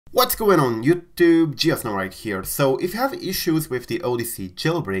What's going on YouTube? GeoSnow right here. So if you have issues with the Odyssey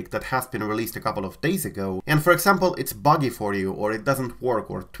Jailbreak that has been released a couple of days ago, and for example it's buggy for you, or it doesn't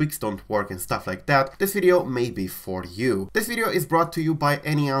work, or tweaks don't work and stuff like that, this video may be for you. This video is brought to you by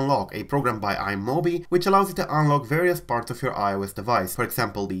AnyUnlock, a program by iMobi, which allows you to unlock various parts of your iOS device, for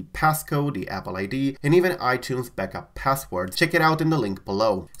example the passcode, the Apple ID, and even iTunes backup passwords. Check it out in the link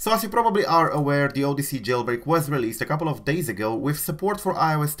below. So as you probably are aware, the Odyssey Jailbreak was released a couple of days ago with support for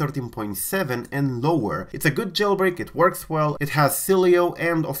iOS 13.7 and lower. It's a good jailbreak, it works well, it has Cilio,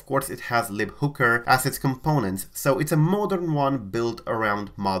 and of course it has libhooker as its components, so it's a modern one built around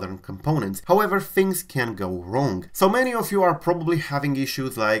modern components. However, things can go wrong. So many of you are probably having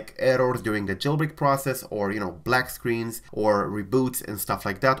issues like errors during the jailbreak process, or black screens, or reboots and stuff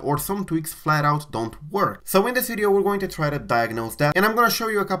like that, or some tweaks flat out don't work. So in this video we're going to try to diagnose that, and I'm going to show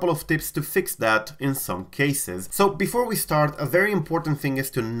you a couple of tips to fix that in some cases. So before we start, a very important thing is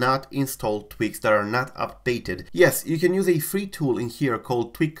to not install tweaks that are not updated. Yes, you can use a free tool in here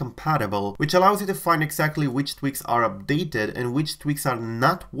called Tweak Compatible, which allows you to find exactly which tweaks are updated and which tweaks are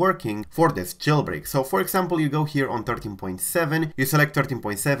not working for this jailbreak. So for example, you go here on 13.7, you select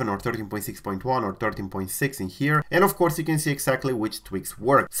 13.7 or 13.6.1 or 13.6 in here, and of course you can see exactly which tweaks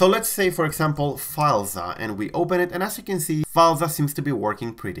work. So let's say for example Fileza, and we open it, and as you can see Fileza seems to be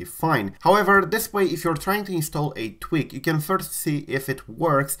working pretty fine. However, this way if you're trying to install a tweak, you can first see if it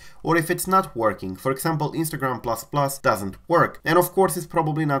works or if it's not working. For example, Instagram++ doesn't work, and of course it's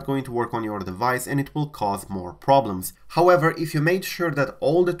probably not going to work on your device and it will cause more problems. However, if you made sure that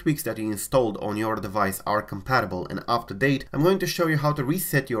all the tweaks that you installed on your device are compatible and up to date, I'm going to show you how to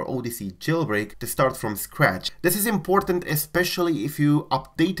reset your Odyssey jailbreak to start from scratch. This is important especially if you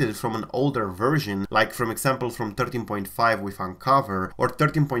updated from an older version, like for example from 13.5 with Uncover or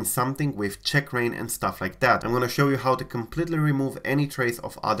 13 point something with Checkrain and stuff like that. I'm going to show you how to completely remove any trace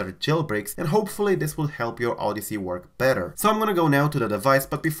of other jailbreaks, and hopefully this will help your Odyssey work better. So I'm gonna go now to the device,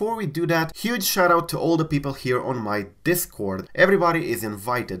 but before we do that, huge shout out to all the people here on my Discord. Everybody is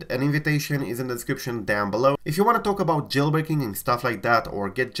invited. An invitation is in the description down below. If you want to talk about jailbreaking and stuff like that, or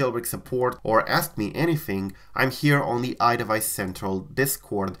get jailbreak support, or ask me anything, I'm here on the iDevice Central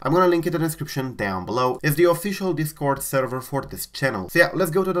Discord. I'm gonna link it in the description down below. It's the official Discord server for this channel. So yeah,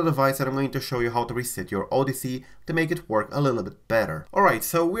 let's go to the device and I'm going to show you how to reset your Odyssey to make it work a little bit better. Alright,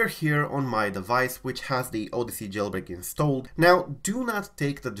 so we're here on my device which has the Odyssey jailbreak installed. Now, do not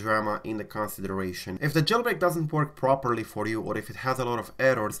take the drama into consideration. If the jailbreak doesn't work properly for you, or if it has a lot of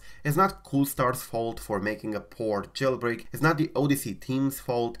errors, it's not Coolstar's fault for making a poor jailbreak, it's not the Odyssey team's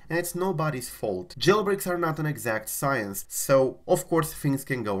fault, and it's nobody's fault. Jailbreaks are not an exact science, so of course things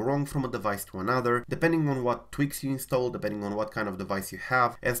can go wrong from a device to another, depending on what tweaks you install, depending on what kind of device you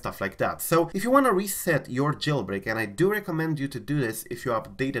have, and stuff like that. So if you want to reset your jailbreak, and I do recommend you to do this if you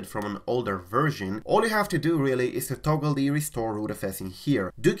updated from an older version, all you have to do really is to toggle the restore rootfs in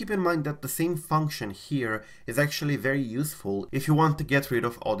here. Do keep in mind that the same function here is actually very useful if you want to get rid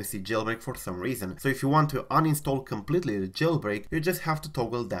of Odyssey jailbreak for some reason. So if you want to uninstall completely the jailbreak, you just have to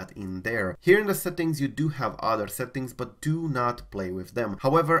toggle that in there. Here in the settings you do have other settings, but do not play with them.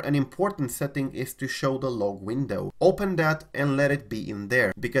 However, an important setting is to show the log window. Open that and let it be in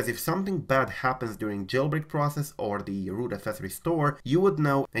there, because if something bad happens during jailbreak process or the rootfs restore, you would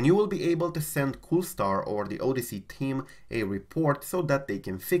know, and you will be able to send Coolstar or the Odyssey team a report so that they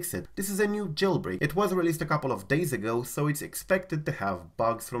can fix it. This is a new jailbreak. It was released a couple of days ago, so it's expected to have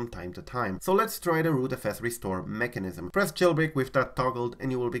bugs from time to time. So let's try the rootfs restore mechanism. Press jailbreak with that toggled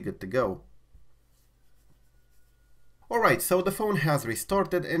and you will be good to go. Alright, so the phone has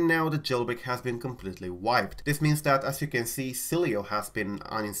restarted and now the jailbreak has been completely wiped. This means that, as you can see, Cilio has been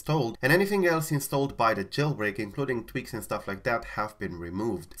uninstalled and anything else installed by the jailbreak, including tweaks and stuff like that, have been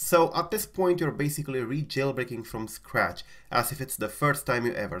removed. So at this point you're basically re-jailbreaking from scratch, as if it's the first time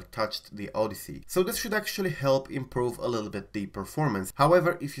you ever touched the Odyssey. So this should actually help improve a little bit the performance.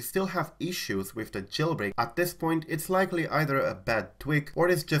 However, if you still have issues with the jailbreak, at this point it's likely either a bad tweak or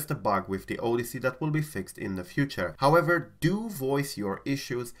it's just a bug with the Odyssey that will be fixed in the future. However, do voice your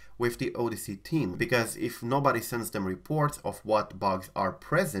issues with the Odyssey team, because if nobody sends them reports of what bugs are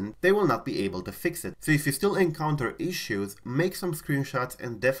present, they will not be able to fix it. So if you still encounter issues, make some screenshots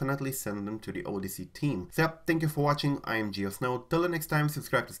and definitely send them to the Odyssey team. So yeah, thank you for watching. I am GeoSnow. Till the next time,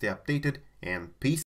 subscribe to stay updated, and peace.